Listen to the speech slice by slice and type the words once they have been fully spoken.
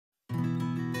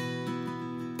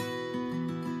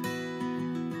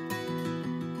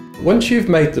Once you've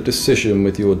made the decision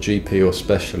with your GP or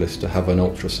specialist to have an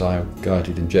ultrasound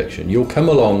guided injection, you'll come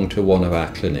along to one of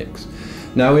our clinics.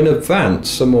 Now in advance,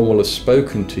 someone will have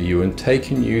spoken to you and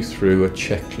taken you through a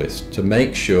checklist to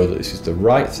make sure that this is the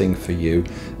right thing for you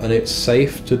and it's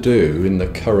safe to do in the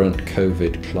current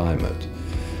COVID climate.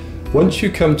 Once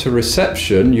you come to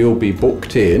reception, you'll be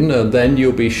booked in and then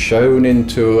you'll be shown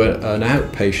into an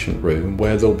outpatient room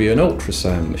where there'll be an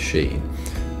ultrasound machine.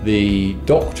 The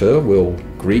doctor will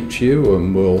greet you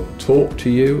and will talk to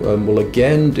you and will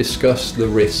again discuss the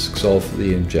risks of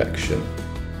the injection.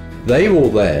 They will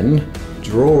then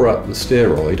draw up the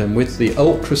steroid and with the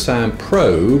ultrasound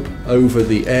probe over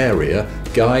the area,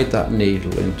 guide that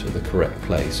needle into the correct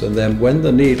place. And then when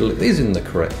the needle is in the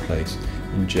correct place,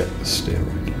 inject the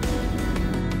steroid.